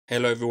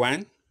Hello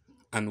everyone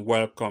and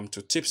welcome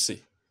to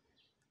Tipsy,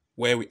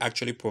 where we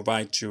actually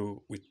provide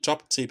you with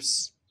top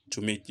tips to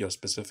meet your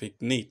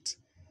specific need.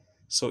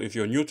 So if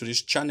you're new to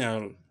this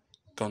channel,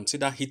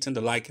 consider hitting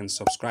the like and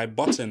subscribe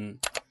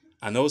button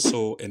and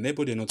also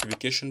enable the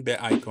notification bell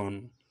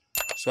icon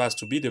so as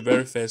to be the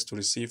very first to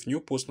receive new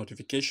post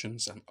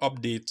notifications and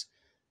updates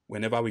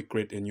whenever we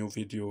create a new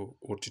video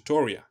or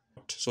tutorial.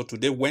 So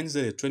today,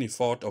 Wednesday the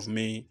 24th of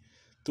May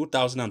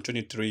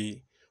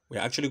 2023, we're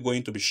actually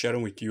going to be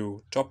sharing with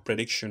you top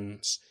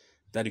predictions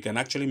that you can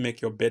actually make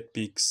your bet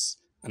picks,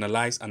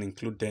 analyze and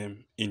include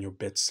them in your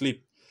bet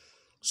slip.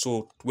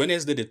 So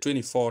Wednesday the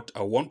 24th,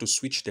 I want to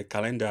switch the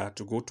calendar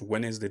to go to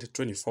Wednesday the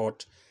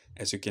 24th,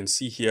 as you can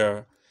see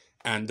here.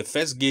 And the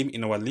first game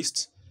in our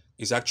list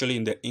is actually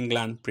in the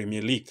England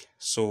Premier League.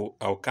 So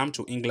I'll come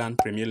to England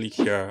Premier League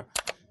here.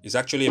 It's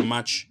actually a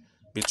match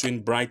between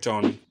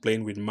Brighton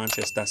playing with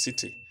Manchester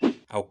City.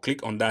 I'll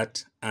click on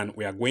that and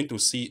we are going to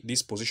see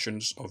these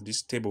positions of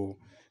this table.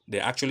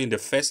 They're actually in the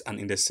first and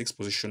in the sixth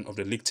position of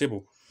the league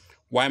table.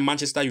 While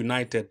Manchester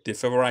United, the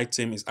favorite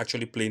team, is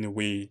actually playing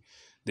away,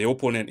 the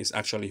opponent is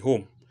actually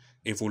home.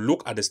 If we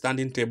look at the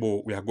standing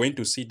table, we are going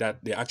to see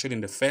that they're actually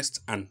in the first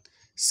and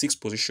sixth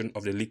position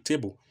of the league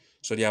table.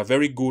 So they are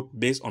very good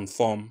based on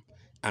form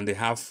and they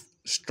have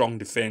strong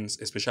defense,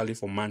 especially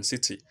for Man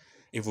City.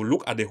 If we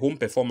look at the home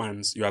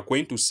performance, you are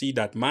going to see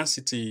that Man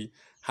City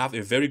have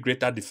a very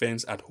greater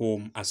defense at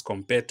home as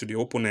compared to the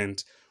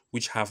opponent,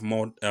 which have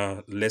more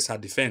lesser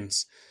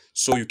defense.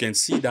 So you can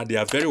see that they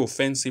are very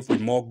offensive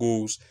with more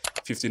goals,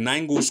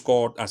 59 goals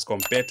scored as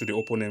compared to the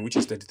opponent, which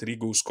is 33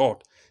 goals scored.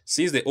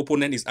 Since the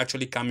opponent is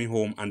actually coming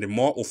home and the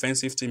more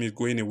offensive team is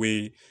going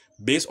away,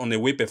 based on the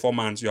away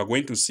performance, you are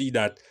going to see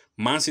that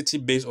Man City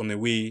based on the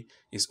away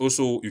is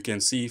also, you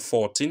can see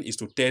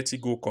 14:30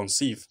 goal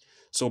conceded.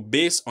 So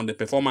based on the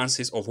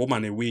performances of home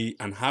and away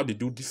and how they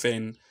do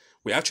defend,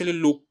 we actually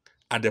look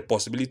at the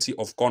possibility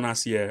of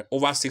corners here,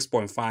 over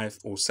 6.5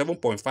 or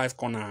 7.5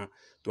 corner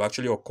to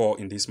actually occur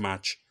in this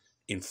match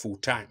in full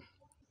time.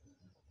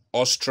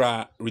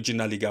 Austria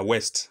Regional Liga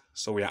West.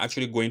 So we are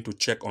actually going to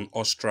check on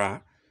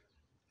Austria.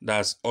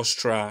 That's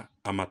Austria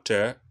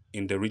Amateur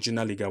in the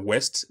Regional Liga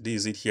West. This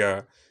is it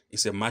here.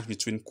 It's a match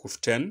between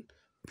Kuften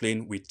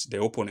playing with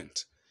the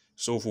opponent.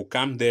 So if we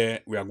come there,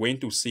 we are going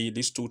to see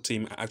these two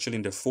teams are actually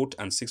in the fourth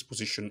and sixth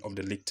position of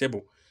the league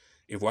table.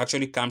 If we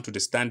actually come to the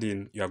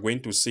standing, you are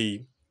going to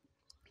see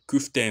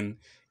Kuften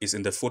is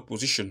in the fourth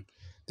position.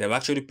 They have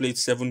actually played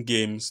 7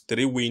 games,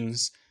 3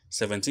 wins,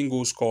 17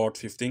 goals scored,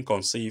 15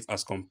 conceded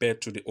as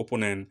compared to the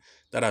opponent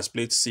that has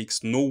played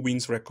 6, no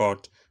wins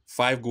record,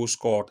 5 goals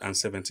scored and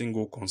 17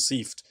 goals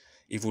conceded.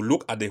 If you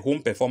look at the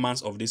home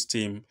performance of this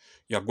team,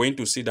 you are going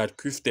to see that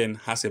Kuften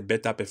has a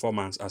better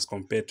performance as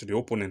compared to the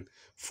opponent.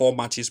 4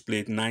 matches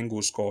played, 9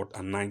 goals scored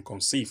and 9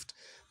 conceded.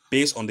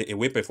 Based on the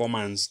away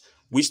performance,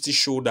 which still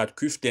show that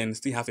Kuften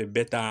still have a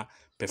better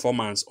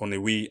performance on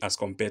away as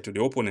compared to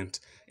the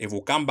opponent. If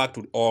we come back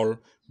to all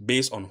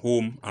based on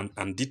home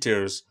and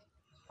details,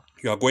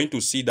 you are going to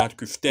see that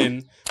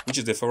Kuften, which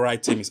is the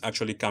favorite team, is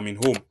actually coming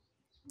home,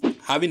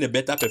 having a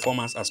better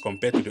performance as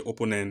compared to the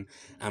opponent,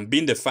 and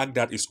being the fact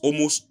that it's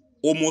almost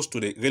to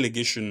the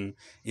relegation,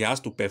 he has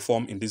to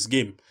perform in this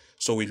game.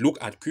 So we look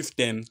at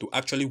Kuften to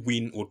actually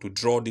win or to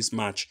draw this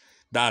match.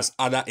 That's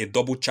either a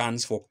double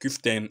chance for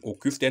Kuften or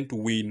Kuften to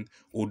win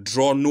or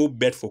draw, no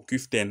bet for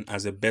Kuften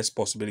as the best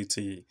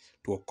possibility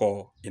to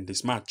occur in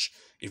this match.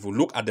 If we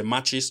look at the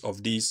matches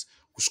of these,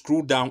 we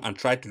scroll down and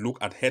try to look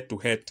at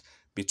head-to-head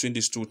between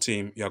these two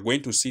teams, you are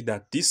going to see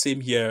that this same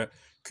here,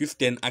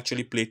 Kuften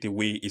actually played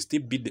away. It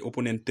still beat the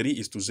opponent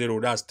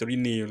 3-0. That's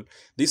 3-0.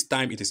 This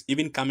time it is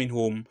even coming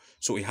home.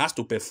 So it has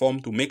to perform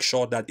to make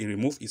sure that it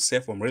removes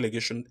itself from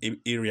relegation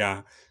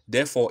area.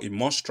 Therefore, it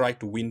must try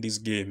to win this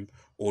game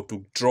or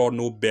to draw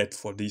no bet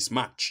for this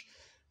match.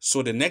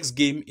 So the next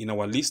game in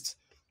our list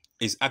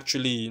is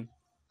actually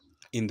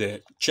in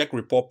the Czech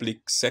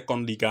Republic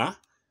Second Liga.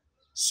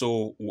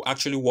 So we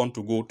actually want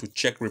to go to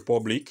Czech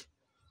Republic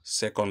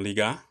Second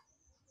Liga.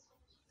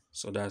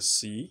 So that's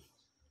C.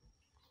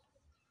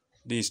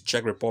 This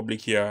Czech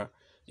Republic here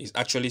is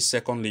actually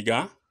Second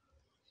Liga.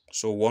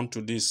 So we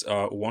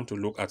want to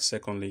look at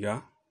Second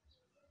Liga.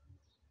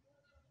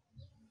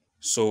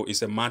 So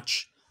it's a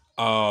match.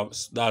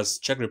 That's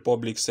Czech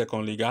Republic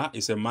Second Liga.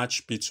 It's a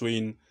match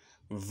between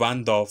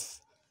Vandov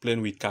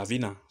playing with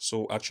Kavina.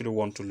 So actually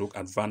want to look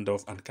at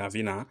Vandov and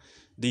Kavina.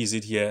 This is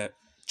it here.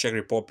 Czech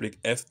Republic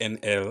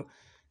FNL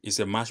is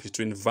a match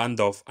between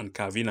Vandov and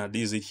Kavina.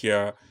 This is it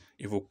here.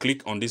 If we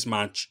click on this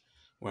match,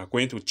 we are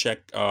going to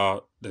check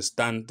the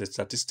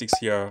statistics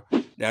here.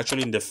 They're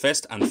actually in the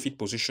first and fifth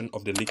position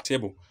of the league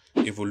table.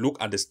 If we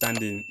look at the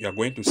standing, you are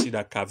going to see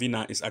that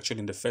Kavina is actually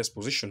in the first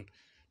position.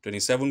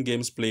 27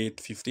 games played,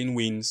 15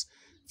 wins,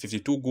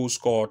 52 goals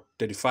scored,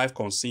 35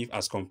 conceded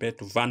as compared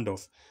to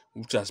Vandov,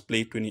 which has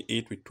played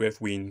 28 with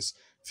 12 wins,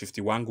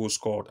 51 goals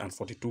scored and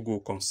 42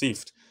 goals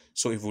conceded.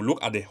 So if we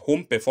look at the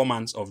home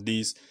performance of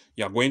these,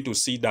 you are going to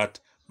see that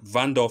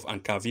Vandov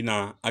and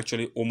Kavina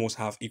actually almost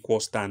have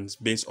equal stands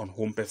based on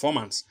home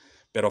performance.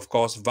 But of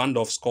course, Van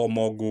Dove scored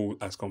more goals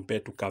as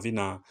compared to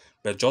Kavina.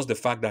 But just the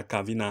fact that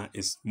Kavina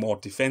is more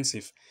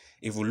defensive.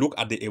 If we look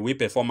at the away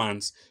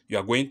performance, you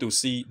are going to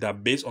see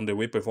that based on the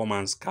away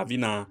performance,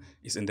 Kavina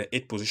is in the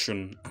 8th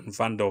position and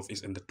Van Dove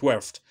is in the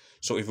 12th.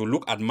 So if you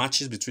look at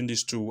matches between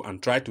these two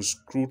and try to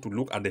screw to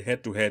look at the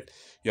head-to-head,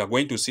 you are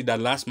going to see that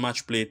last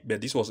match played,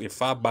 but this was a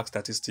far back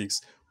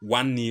statistics,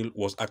 1-0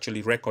 was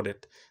actually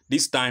recorded.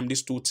 This time,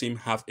 these two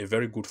teams have a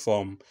very good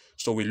form.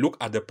 So we look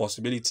at the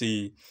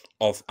possibility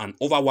of an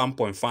over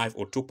 1.5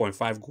 or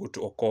 2.5 goal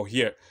to occur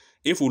here.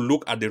 If we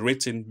look at the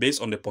rating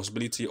based on the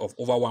possibility of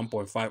over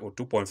 1.5 or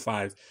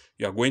 2.5,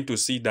 you are going to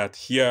see that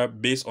here,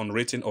 based on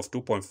rating of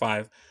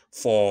 2.5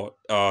 for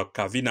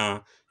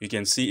Kavina, you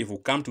can see if we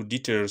come to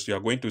details, you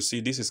are going to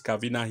see this is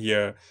Kavina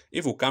here.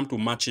 If we come to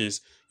matches,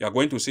 you are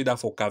going to see that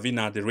for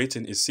Kavina, the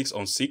rating is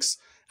 6/6,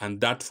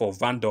 and that for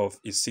Van Dove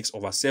is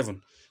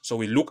 6/7. So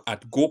we look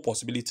at goal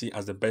possibility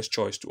as the best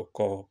choice to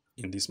occur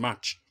in this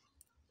match.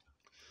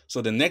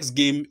 So the next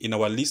game in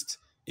our list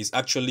is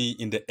actually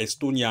in the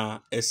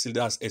Estonia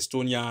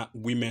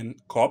Women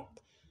Cup.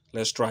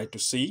 Let's try to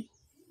see.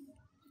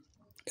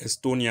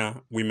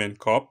 Estonia Women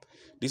Cup.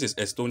 This is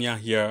Estonia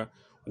here.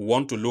 We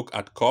want to look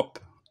at cup.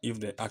 If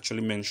they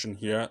actually mention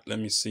here, let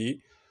me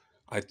see.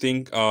 I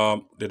think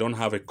they don't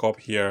have a cup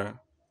here.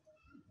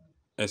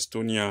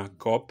 Estonia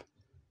Cup.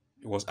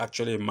 It was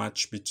actually a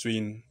match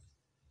between,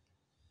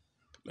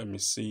 let me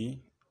see,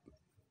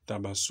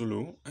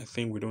 Tabasulu. I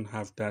think we don't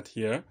have that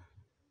here.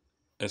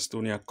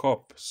 Estonia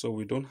Cup. So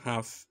we don't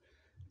have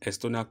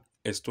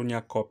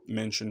Estonia Cup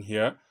mentioned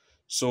here.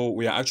 So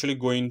we are actually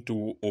going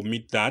to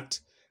omit that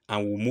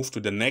and we'll move to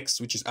the next,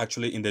 which is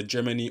actually in the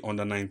Germany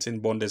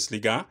under-19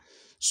 Bundesliga.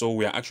 So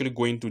we are actually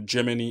going to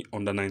Germany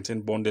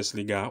under-19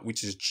 Bundesliga,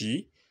 which is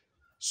G.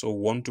 So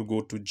we want to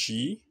go to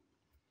G.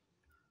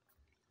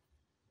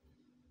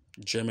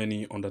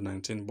 Germany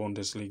under-19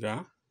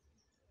 Bundesliga.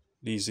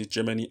 This is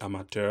Germany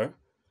Amateur.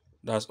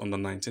 That's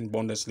under-19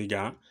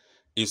 Bundesliga.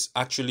 It's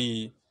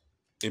actually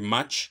a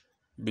match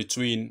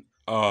between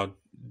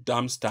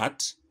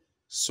Darmstadt.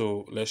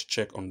 So let's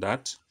check on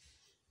that.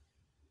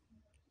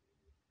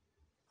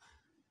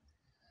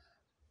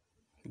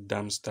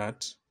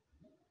 Darmstadt.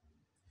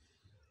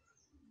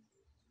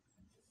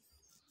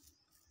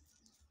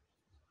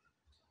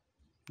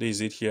 This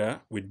is it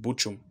here with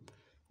Bochum.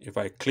 If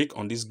I click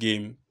on this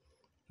game,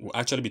 we'll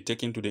actually be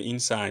taken to the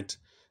inside.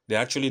 They're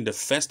actually in the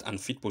 1st and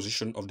 5th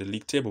position of the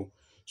league table.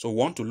 So we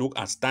want to look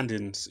at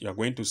standings. You're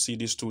going to see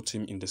these two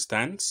teams in the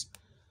stands.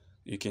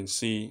 You can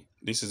see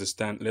this is the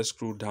stand. Let's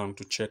scroll down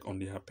to check on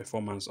their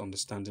performance on the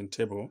standing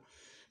table.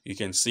 You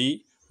can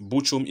see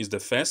Bochum is the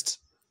 1st.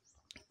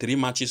 3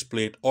 matches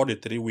played, all the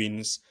 3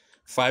 wins,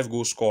 5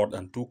 goals scored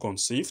and 2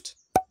 conceded.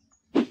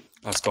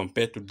 As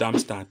compared to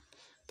Darmstadt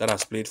that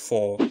has played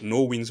 4,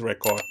 no wins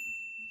record,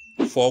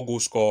 4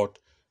 goals scored,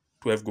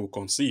 12 goals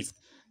conceded.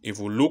 If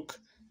we look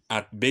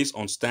at based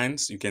on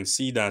stands, you can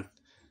see that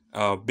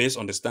based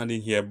on the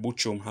standing here,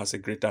 Bochum has a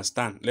greater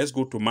stand. Let's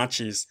go to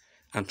matches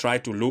and try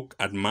to look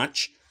at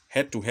match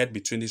head-to-head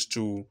between these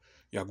two.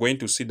 You are going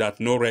to see that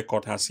no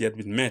record has yet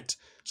been met.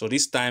 So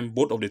this time,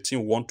 both of the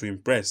teams want to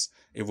impress.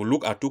 If we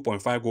look at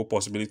 2.5 goal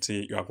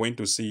possibility, you are going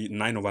to see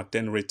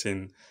 9/10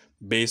 rating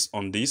based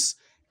on this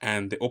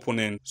and the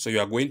opponent. So you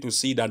are going to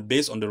see that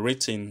based on the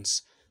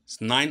ratings,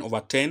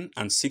 9/10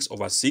 and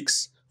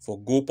 6/6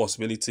 for goal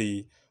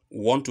possibility. We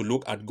want to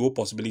look at goal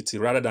possibility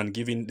rather than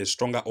giving the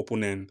stronger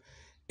opponent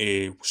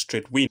a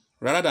straight win.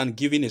 Rather than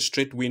giving a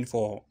straight win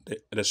for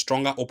the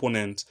stronger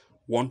opponent,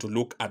 want to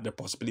look at the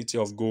possibility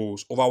of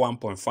goals over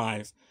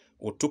 1.5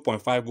 or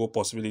 2.5 goal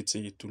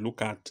possibility to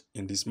look at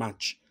in this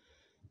match.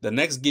 The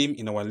next game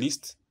in our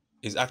list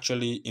is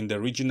actually in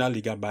the Regional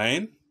Liga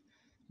Bayern.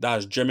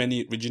 That's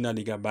Germany Regional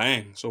Liga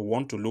Bayern. So we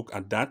want to look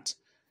at that.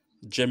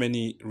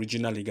 Germany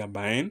Regional Liga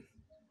Bayern.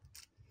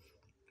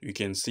 You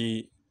can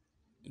see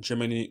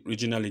Germany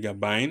Regional Liga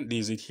Bayern. This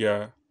is it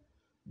here.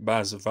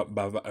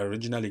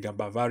 Regional Liga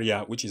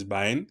Bavaria, which is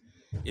Bayern,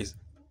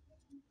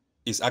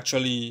 is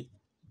actually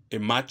a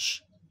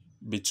match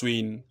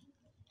between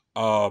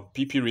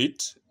PP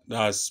Reed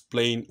that's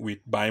playing with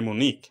Bayern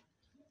Munich.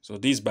 So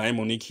this Bayern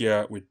Munich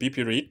here with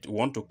PP Reed, you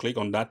want to click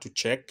on that to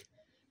check.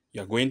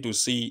 You're going to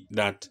see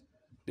that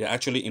they're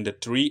actually in the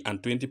 3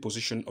 and 20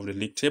 position of the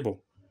league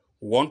table.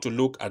 We want to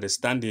look at the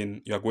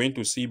standing. You're going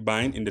to see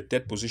Bayern in the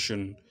 3rd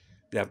position.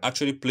 They have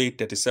actually played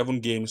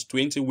 37 games,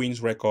 20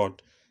 wins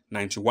record,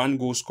 91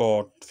 goals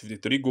scored,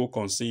 53 goals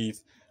conceded,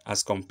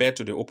 as compared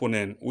to the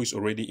opponent who is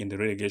already in the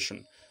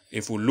relegation.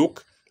 If we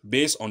look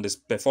based on the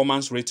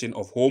performance rating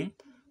of home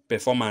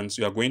performance,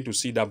 you are going to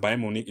see that Bayern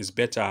Munich is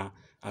better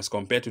as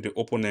compared to the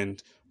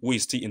opponent who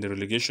is still in the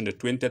relegation, the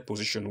 20th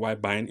position, while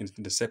Bayern is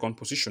in the 2nd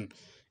position.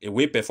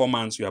 Away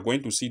performance, you are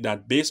going to see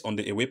that based on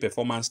the away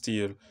performance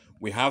still,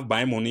 we have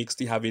Bayern Munich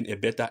still having a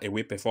better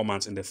away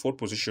performance in the 4th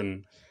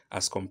position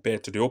as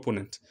compared to the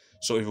opponent.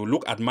 So if you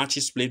look at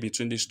matches played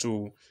between these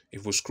two,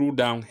 if we scroll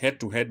down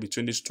head-to-head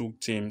between these two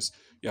teams,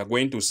 you are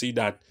going to see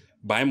that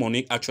Bayern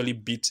Munich actually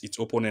beat its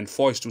opponent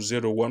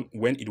 4-0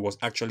 when it was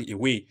actually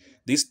away.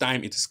 This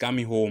time it is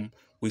coming home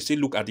we still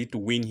look at it to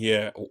win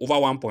here, or over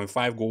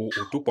 1.5 goal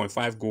or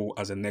 2.5 goal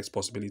as the next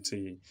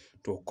possibility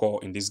to occur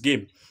in this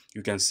game.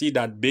 You can see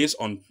that based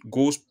on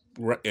goals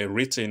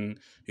rating,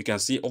 you can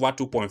see over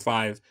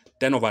 2.5,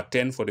 10 over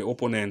 10 for the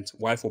opponent,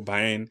 while for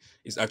Bayern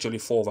is actually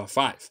 4 over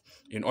 5.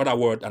 In other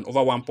words, an over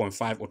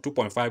 1.5 or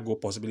 2.5 goal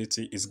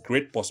possibility is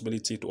great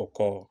possibility to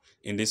occur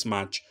in this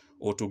match,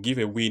 or to give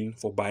a win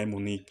for Bayern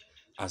Munich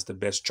as the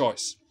best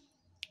choice.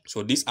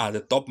 So these are the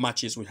top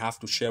matches we have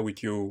to share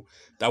with you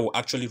that will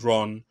actually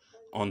run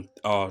on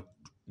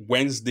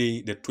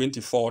Wednesday, the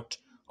 24th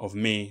of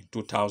May,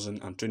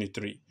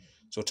 2023.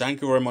 So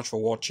thank you very much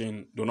for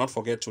watching. Do not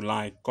forget to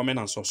like, comment,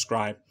 and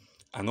subscribe,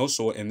 and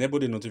also enable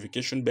the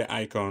notification bell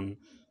icon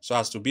so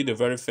as to be the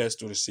very first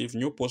to receive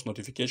new post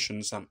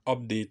notifications and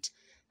updates.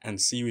 And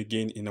see you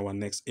again in our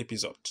next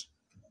episode.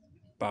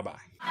 Bye-bye.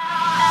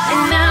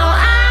 Now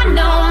I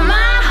know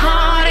my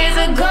heart is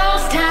a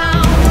ghost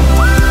town.